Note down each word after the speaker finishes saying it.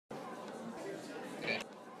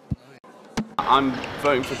I'm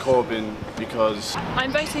voting for Corbyn because...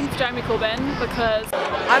 I'm voting for Jeremy Corbyn because...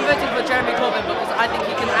 I'm voting for Jeremy Corbyn because I think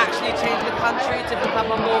he can actually change the country to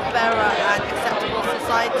become a more fairer and acceptable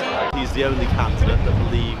society. He's the only candidate that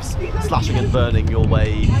believes slashing and burning your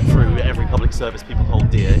way through every public service people hold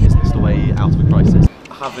dear is the way out of a crisis.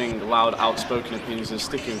 Having loud, outspoken opinions and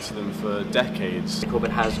sticking to them for decades.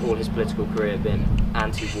 Corbyn has all his political career been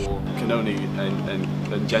anti-war. Can only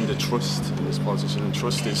engender trust in this politician, and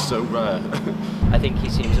trust is so rare. I think he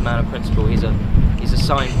seems a man of principle. He's a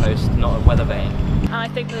signpost, not a weather vane. And I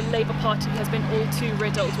think the Labour Party has been all too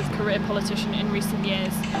riddled with career politician in recent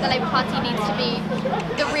years. The Labour Party needs to be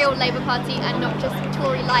the real Labour Party and not just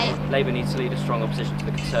Tory light. Labour needs to lead a strong opposition to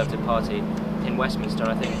the Conservative Party in Westminster,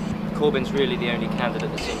 and I think Corbyn's really the only candidate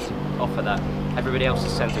that seems to offer that. Everybody else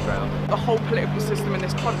is centre ground. The whole political system in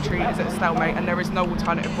this country is at a stalemate and there is no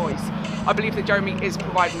alternative voice. I believe that Jeremy is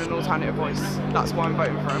providing an alternative voice. That's why I'm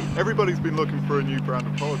voting for him. Everybody's been looking for a new brand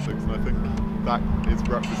of politics, and I think that is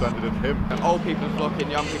represented in him. Old people are flocking,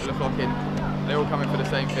 young people are flocking. They're all coming for the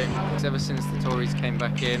same thing. Ever since the Tories came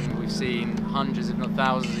back in, we've seen hundreds, if not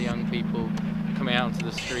thousands, of young people coming out onto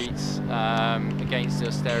the streets against the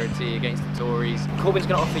austerity, against the Tories. Corbyn's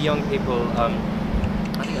going to offer young people,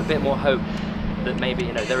 I think, a bit more hope that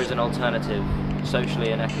maybe there is an alternative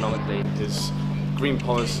socially and economically. His green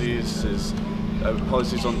policies, his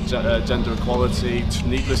policies on gender equality,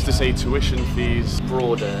 needless to say tuition fees.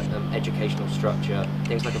 Broader educational structure,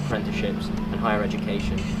 things like apprenticeships and higher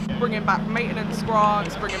education. Bringing back maintenance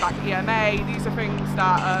grants, bringing back EMA, these are things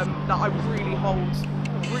that I really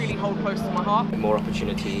hold close to my heart. More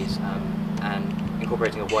opportunities and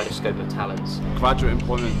incorporating a wider scope of talents. Graduate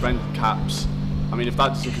employment, rent caps. I mean, if that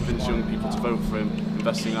doesn't convince young people to vote for him,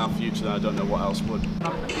 investing in our future, then I don't know what else would.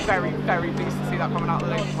 I'm very, very pleased to see that coming out of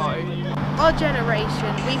the Labour Party. Our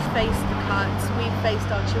generation, we've faced the cuts, we've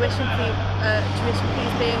faced our tuition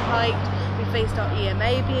fees being hiked, we've faced our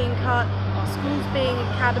EMA being cut, our schools being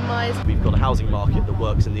academised. We've got a housing market that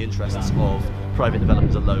works in the interests of private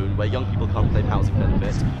developers alone, where young people can't claim housing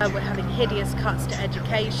benefits. We're having hideous cuts to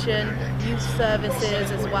education, youth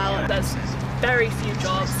services as well. There's very few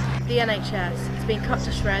jobs. The NHS is being cut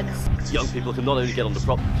to shreds. Young people can not only can't get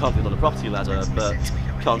on the property ladder, but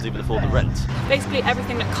can't even afford the rent. Basically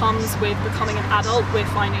everything that comes with becoming an adult we're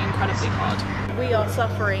finding incredibly hard. We are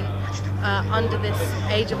suffering under this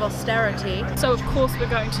age of austerity. So of course we're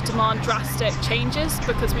going to demand drastic changes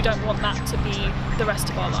because we don't want that to be the rest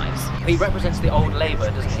of our lives. He represents the old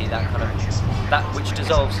Labour, doesn't he? That which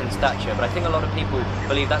dissolves in stature. But I think a lot of people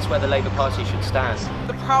believe that's where the Labour Party should stand.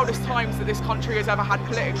 The proudest times that this country has ever had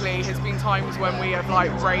politically has been times when we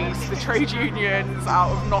have raised the trade unions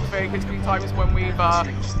out of nothing. It's been times when we've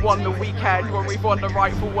won the weekend, when we've won the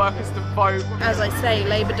right for workers to vote. As I say,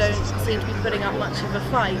 Labour don't seem to be putting up much of a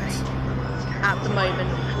fight at the moment,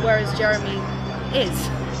 whereas Jeremy is.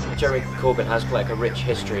 Jeremy Corbyn has quite a rich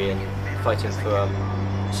history in fighting for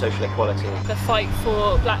social equality. The fight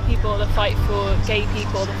for black people, the fight for gay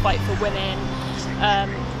people, the fight for women,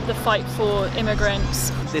 the fight for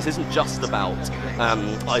immigrants. This isn't just about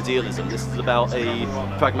idealism, this is about a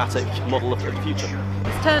pragmatic model of the future.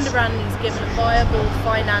 He's turned around and he's given a viable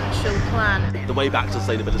financial plan. The way back to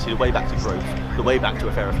sustainability, the way back to growth, the way back to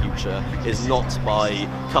a fairer future is not by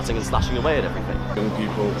cutting and slashing away at everything. Young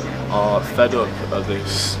people are fed up of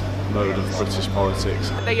this mode of British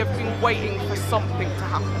politics. They have been waiting for something to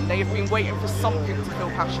happen. They have been waiting for something to feel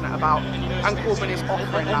passionate about, and Corbyn is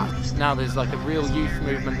offering that. Now there's a real youth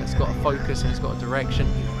movement that's got a focus and it's got a direction,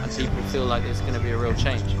 and people feel like there's going to be a real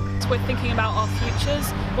change. We're thinking about our futures,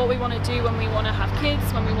 what we want to do when we want to have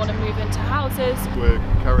kids, when we want to move into houses. We're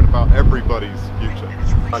caring about everybody's future.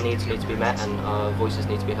 Our needs need to be met and our voices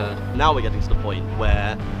need to be heard. Now we're getting to the point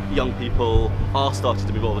where young people are starting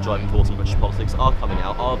to be more of a driving force in British politics, are coming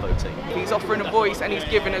out, are voting. He's offering a voice and he's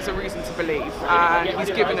given us a reason to believe, and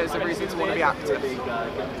he's given us a reason to want to be active.